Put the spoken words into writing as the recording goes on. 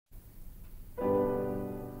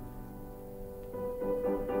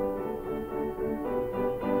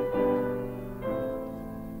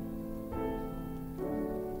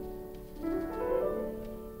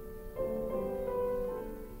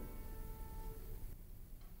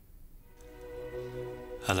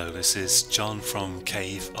Hello, this is John from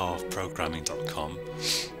caveofprogramming.com.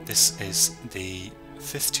 This is the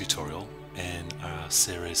 5th tutorial in our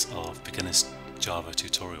series of beginners Java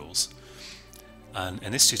tutorials, and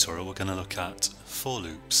in this tutorial we're going to look at for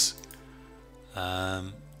loops.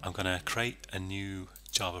 I'm going to create a new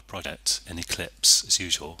Java project in Eclipse as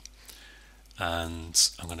usual, and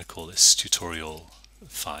I'm going to call this tutorial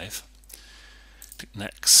 5. Click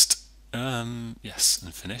next, yes,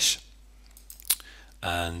 and finish.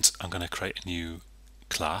 And I'm going to create a new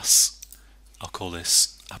class. I'll call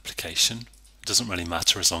this application. It doesn't really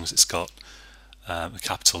matter as long as it's got a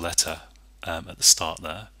capital letter at the start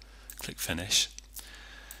there. Click finish.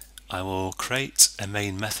 I will create a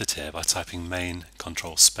main method here by typing main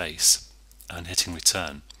control space and hitting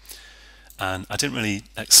return. And I didn't really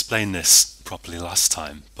explain this properly last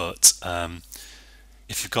time, but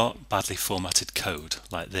if you've got badly formatted code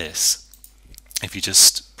like this, if you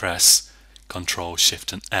just press Control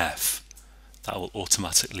Shift and F, that will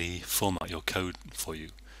automatically format your code for you.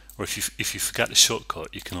 Or if you forget the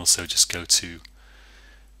shortcut, you can also just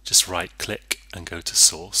right click and go to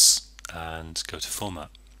Source and go to Format.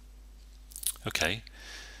 Okay,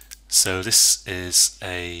 so this is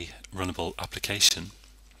a runnable application,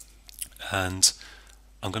 and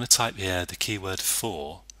I'm going to type here the keyword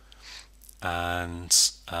for, and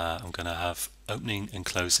I'm going to have opening and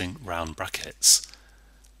closing round brackets,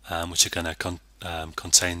 which are going to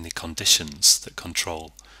contain the conditions that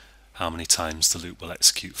control how many times the loop will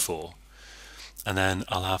execute for. And then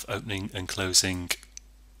I'll have opening and closing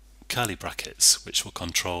curly brackets, which will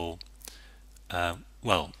control,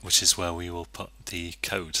 which is where we will put the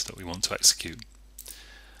code that we want to execute.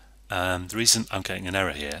 The reason I'm getting an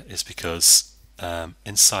error here is because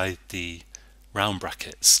inside the round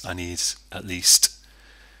brackets I need at least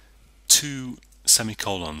 2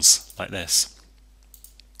 semicolons like this.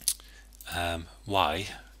 Why,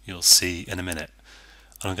 you'll see in a minute.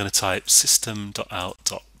 And I'm going to type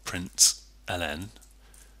system.out.println,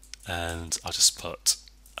 and I'll just put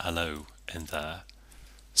hello in there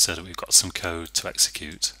so that we've got some code to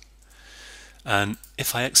execute. And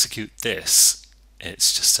if I execute this,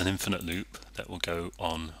 it's just an infinite loop that will go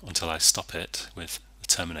on until I stop it with the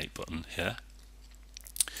terminate button here.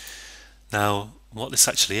 Now what this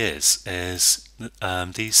actually is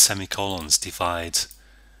these semicolons divide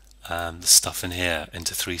the stuff in here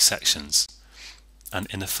into 3 sections, and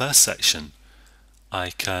in the first section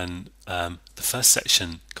the first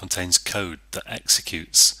section contains code that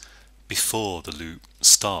executes before the loop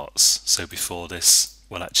starts, so before this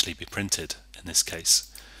will actually be printed in this case,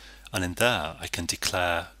 and in there I can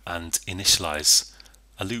declare and initialize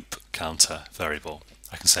a loop counter variable.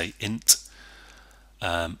 I can say int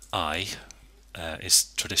I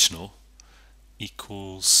is traditional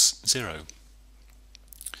equals 0.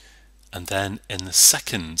 And then in the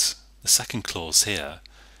second clause here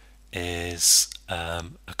is a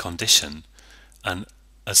condition, and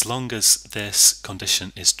as long as this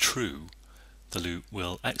condition is true, the loop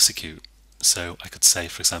will execute. So I could say,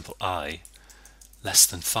 for example, I less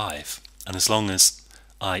than 5, and as long as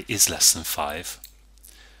I is less than 5,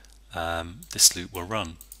 this loop will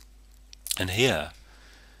run. And here,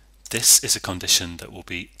 this is a condition that will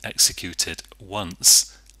be executed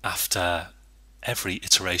once after every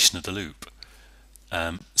iteration of the loop.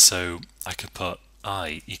 So I could put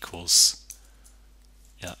I equals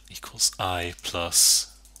I plus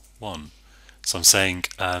 1. So I'm saying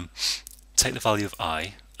take the value of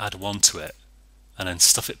I, add 1 to it, and then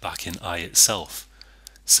stuff it back in I itself,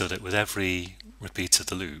 so that with every repeat of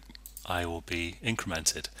the loop I will be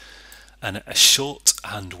incremented. And a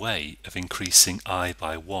shorthand way of increasing I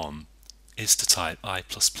by 1 is to type I++,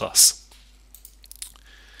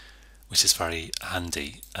 which is very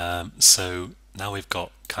handy. So now we've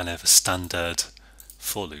got kind of a standard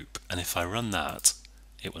for loop, and if I run that,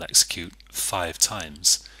 it will execute 5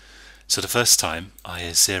 times. So the first time I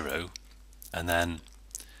is 0, and then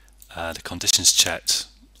the condition's checked,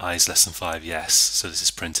 I is less than 5, yes, so this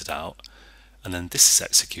is printed out, and then this is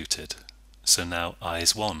executed, so now I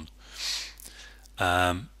is 1.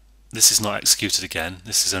 This is not executed again,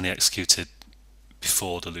 this is only executed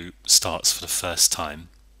before the loop starts for the first time.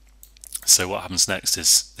 So what happens next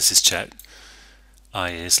is this is checked,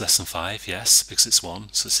 I is less than 5, yes, because it's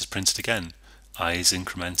 1, so this is printed again. I is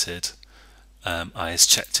incremented, I is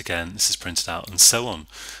checked again, this is printed out, and so on,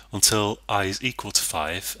 until I is equal to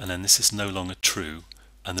 5, and then this is no longer true,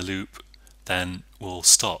 and the loop then will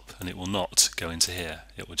stop, and it will not go into here,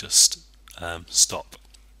 it will just stop.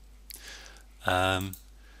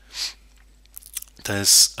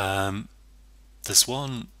 There's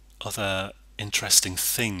one other interesting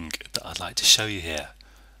thing that I'd like to show you here.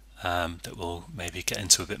 that we'll maybe get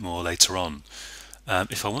into a bit more later on.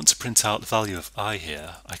 If I want to print out the value of I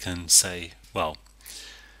here, I can say, well,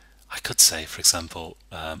 I could say, for example,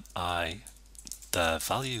 the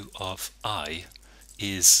value of I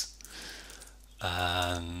is,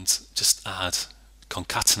 and just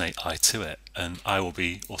concatenate I to it, and I will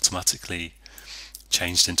be automatically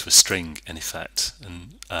changed into a string in effect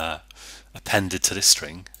and appended to this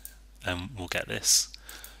string, and we'll get this.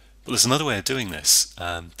 But there's another way of doing this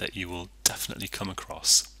that you will definitely come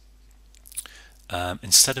across.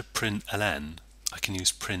 Instead of print ln, I can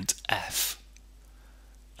use print f,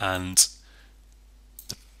 and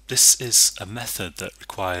this is a method that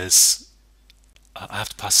requires I have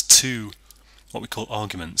to pass two what we call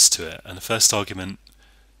arguments to it, and the first argument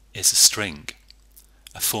is a string,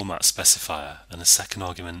 a format specifier, and the second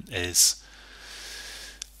argument is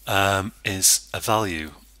a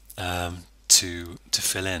value to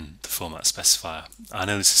fill in the format specifier. I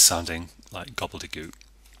know this is sounding like gobbledygook.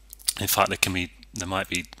 In fact, there might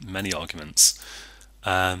be many arguments,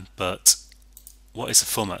 but what is a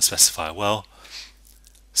format specifier? Well,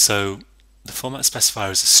 so the format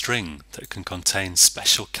specifier is a string that can contain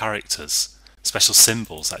special characters, special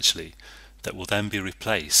symbols actually, that will then be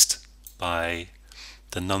replaced by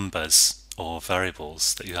the numbers or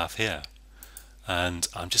variables that you have here. And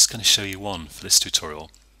I'm just going to show you one for this tutorial.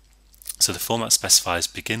 So the format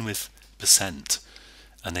specifiers begin with %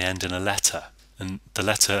 and they end in a letter, and the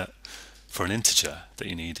letter for an integer that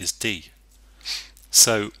you need is D.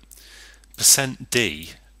 So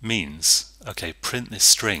 %D means, okay, print this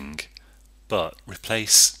string but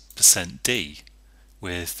replace %D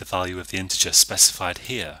with the value of the integer specified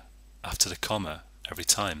here after the comma every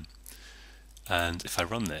time. And if I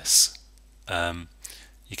run this,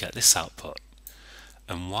 you get this output.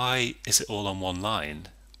 And why is it all on one line?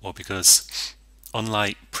 Well, because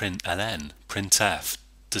unlike print ln, printf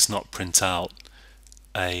does not print out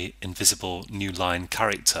a invisible new line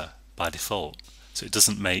character by default, so it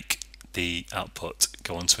doesn't make the output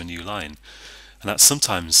go onto a new line, and that's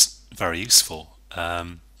sometimes very useful,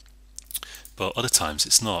 but other times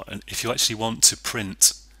it's not. And if you actually want to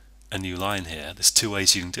print a new line here, there's two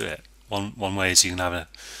ways you can do it. One way is you can have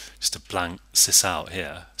just a blank sysout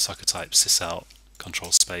here, so I could type sysout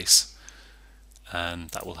control space, and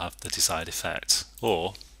that will have the desired effect.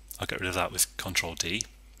 Or I'll get rid of that with Control D.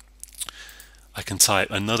 I can type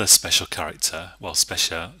another special character, well,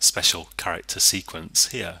 special character sequence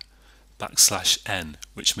here, \n,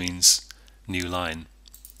 which means new line.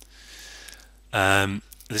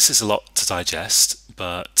 This is a lot to digest,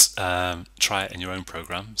 but try it in your own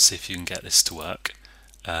program, see if you can get this to work.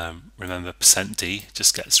 Remember, %d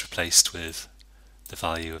just gets replaced with the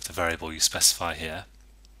value of the variable you specify here,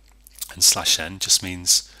 and /n just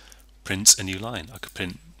means print a new line. I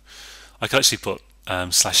could actually put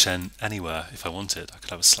 /n anywhere if I wanted. I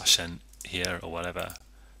could have a /n here or whatever.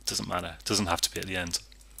 It doesn't matter. It doesn't have to be at the end.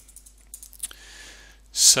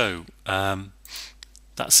 So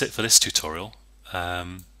that's it for this tutorial.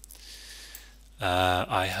 I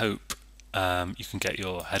hope you can get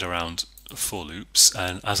your head around for loops,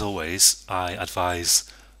 and as always I advise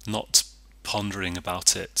not pondering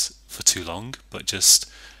about it for too long, but just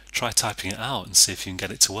try typing it out and see if you can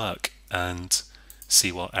get it to work, and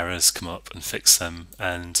see what errors come up and fix them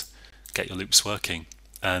and get your loops working.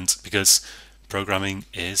 And because programming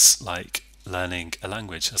is like learning a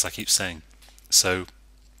language, as I keep saying. So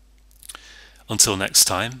until next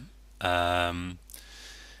time,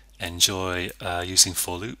 enjoy using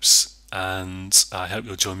for loops, and I hope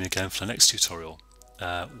you'll join me again for the next tutorial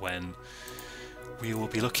when we will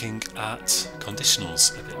be looking at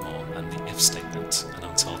conditionals a bit more and the if statement. And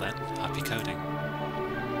until then, happy coding.